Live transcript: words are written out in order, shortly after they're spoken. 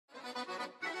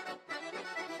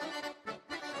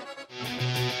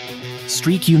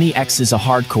STREET UNI X is a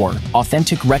hardcore,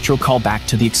 authentic retro callback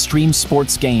to the extreme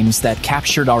sports games that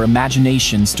captured our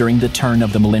imaginations during the turn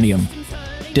of the millennium.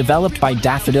 Developed by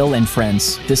Daffodil and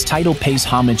Friends, this title pays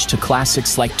homage to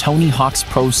classics like Tony Hawk's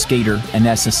Pro Skater and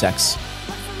SSX.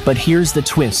 But here's the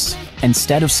twist: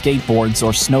 instead of skateboards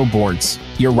or snowboards,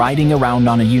 you're riding around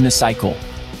on a unicycle.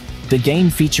 The game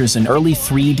features an early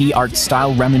 3D art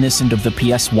style reminiscent of the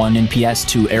PS1 and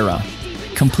PS2 era,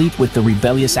 complete with the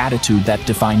rebellious attitude that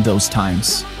defined those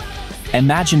times.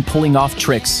 Imagine pulling off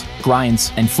tricks,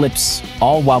 grinds, and flips,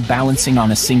 all while balancing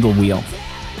on a single wheel.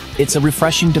 It's a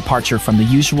refreshing departure from the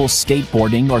usual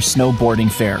skateboarding or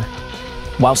snowboarding fare.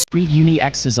 While STREET UNI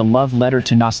X is a love letter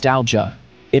to nostalgia,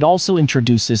 it also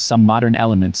introduces some modern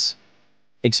elements.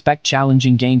 Expect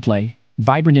challenging gameplay,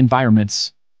 vibrant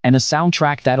environments, and a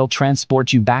soundtrack that'll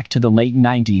transport you back to the late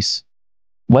 90s.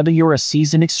 Whether you're a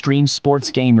seasoned extreme sports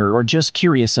gamer or just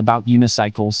curious about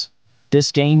unicycles,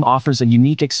 this game offers a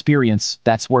unique experience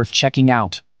that's worth checking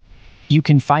out. You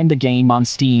can find the game on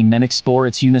Steam and explore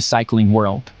its unicycling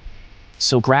world.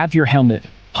 So grab your helmet,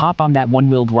 hop on that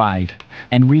one-wheeled ride,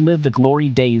 and relive the glory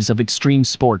days of extreme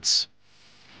sports.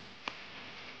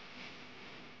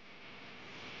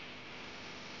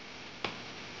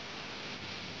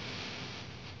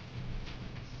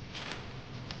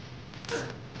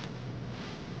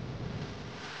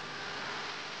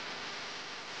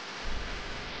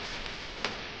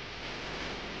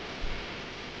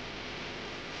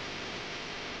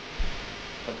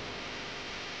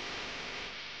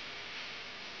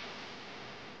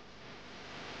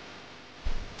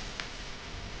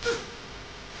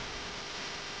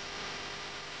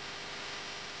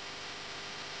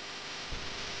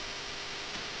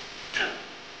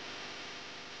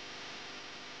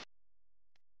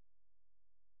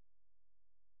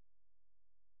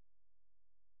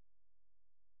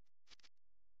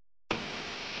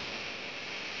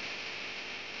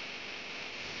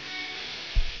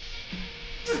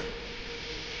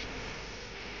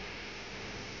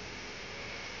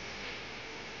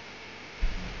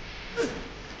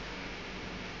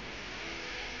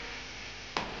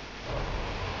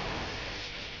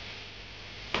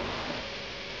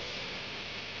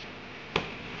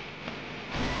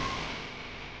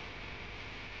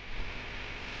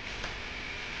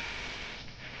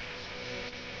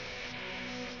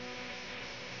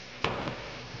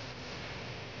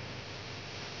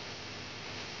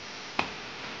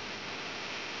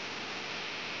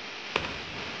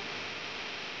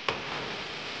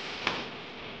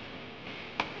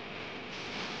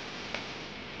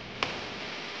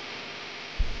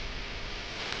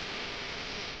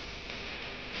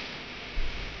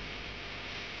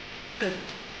 Good.